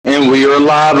And we are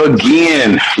live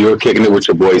again. You're kicking it with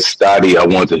your boy Stoddy. I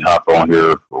wanted to hop on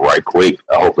here right quick.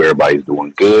 I hope everybody's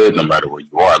doing good, no matter where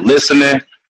you are listening.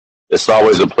 It's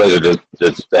always a pleasure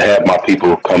to have my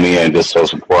people come in and just show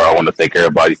support. I want to thank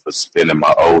everybody for spinning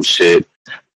my old shit.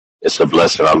 It's a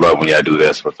blessing. I love when y'all do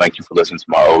that. So thank you for listening to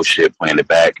my old shit, playing it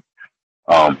back.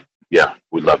 Yeah,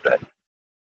 we love that.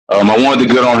 I wanted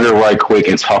to get on here right quick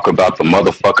and talk about the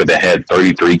motherfucker that had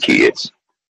 33 kids.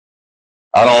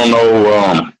 I don't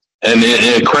know, and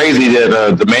it's crazy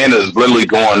that the man is literally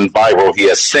going viral. He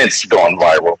has since gone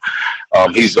viral.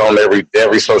 He's on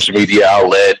every social media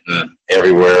outlet and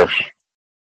everywhere.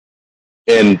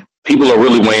 And people are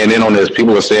really weighing in on this.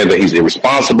 People are saying that he's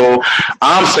irresponsible.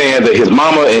 I'm saying that his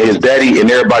mama and his daddy and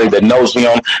everybody that knows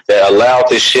him that allowed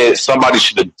this shit, somebody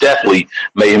should have definitely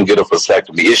made him get a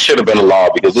vasectomy. It should have been a law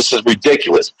because this is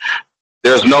ridiculous.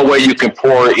 There's no way you can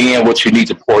pour in what you need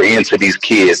to pour into these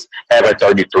kids having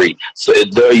 33. So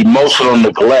the emotional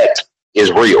neglect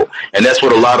is real. And that's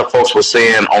what a lot of folks were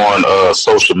saying on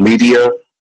social media,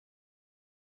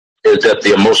 is that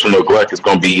the emotional neglect is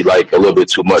going to be like a little bit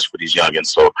too much for these youngins.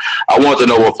 So I want to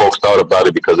know what folks thought about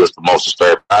it because it's the most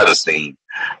disturbing I've seen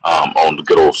on the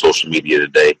good old social media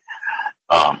today.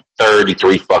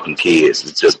 33 fucking kids.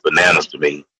 It's just bananas to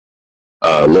me,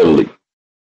 literally.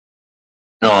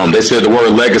 They said the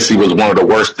word legacy was one of the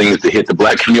worst things to hit the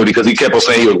black community because he kept on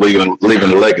saying he was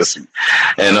leaving a legacy.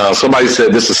 And somebody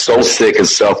said this is so sick and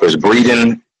selfish.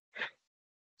 Breeding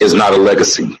is not a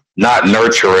legacy, not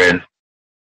nurturing.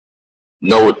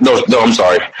 No, I'm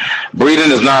sorry.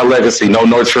 Breeding is not a legacy, no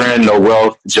nurturing, no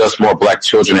wealth, just more black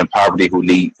children in poverty who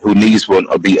needs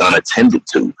will be unattended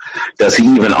to. Does he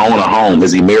even own a home?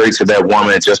 Is he married to that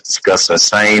woman? Just discussing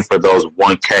same for those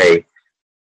 1K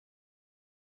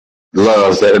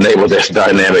loves that enable this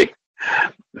dynamic.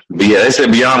 But yeah, they said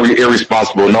beyond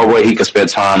irresponsible, no way he can spend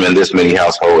time in this many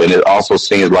household. And it also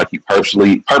seems like he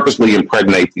purposely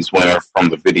impregnate these women from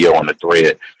the video on the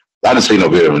thread. I didn't see no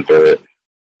video on the thread.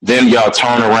 Then y'all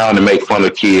turn around and make fun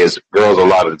of kids, girls a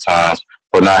lot of the times,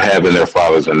 for not having their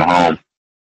fathers in the home.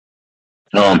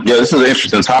 Yeah, this is an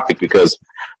interesting topic because,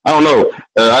 I don't know,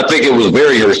 I think it was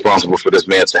very irresponsible for this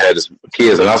man to have his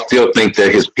kids, and I still think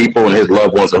that his people and his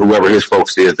loved ones or whoever his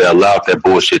folks is that allowed that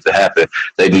bullshit to happen,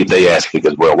 they need their ass kicked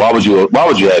as well. Why would you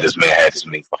have this man have this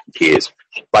many fucking kids?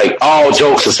 Like, all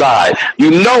jokes aside, you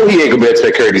know he ain't gonna be able to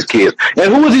take care of these kids.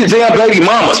 And who are these damn baby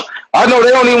mamas? I know they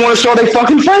don't even want to show their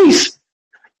fucking face.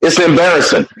 It's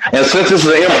embarrassing. And since this is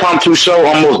an impromptu show,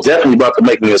 I'm most definitely about to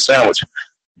make me a sandwich.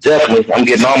 Definitely. I'm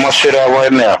getting all my shit out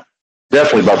right now.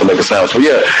 Definitely about to make a sandwich. So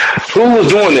yeah, who was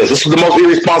doing this? This is the most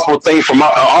irresponsible thing from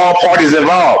all parties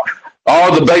involved.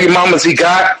 All the baby mamas he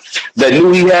got that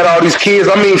knew he had all these kids.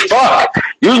 I mean, fuck.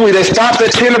 Usually they stopped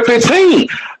at 10 or 15.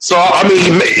 So, I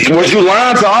mean, was you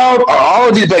lying to all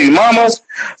of these baby mamas?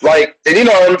 Like, and, you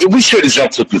know, we shouldn't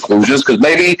jump to conclusions because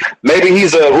maybe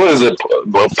he's a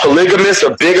polygamist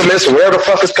or bigamist or whatever the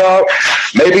fuck it's called.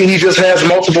 Maybe he just has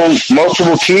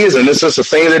multiple kids and it's just a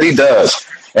thing that he does.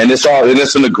 And it's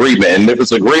an agreement. And if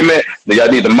it's an agreement, then y'all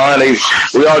need to mind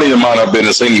we all need to mind our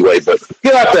business anyway. But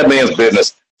get out that man's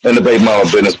business and the baby mama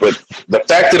business. But the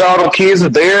fact that all them kids are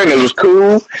there and it was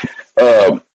cool,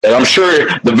 and I'm sure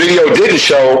the video didn't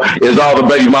show is all the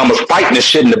baby mamas fighting and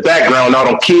shit in the background, all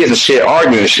them kids and shit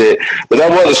arguing and shit. But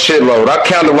that was a shitload. I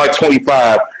counted like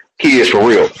 25 kids for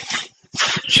real.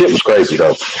 Shit was crazy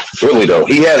though. Really though.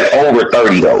 He had over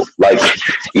 30 though. Like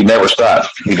he never stopped.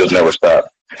 He just never stopped.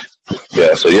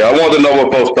 Yeah, so yeah, I wanted to know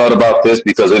what folks thought about this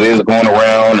because it is going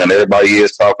around and everybody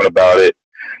is talking about it.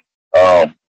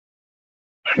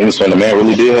 He was saying the man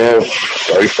really did have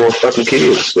 34 fucking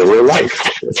kids in real life.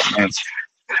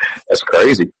 That's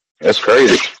crazy. That's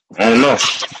crazy. I don't know.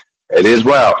 It is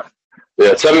wild.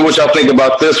 Yeah, tell me what y'all think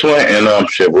about this one, and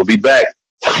shit, we'll be back.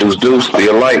 Deuce, be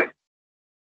a light.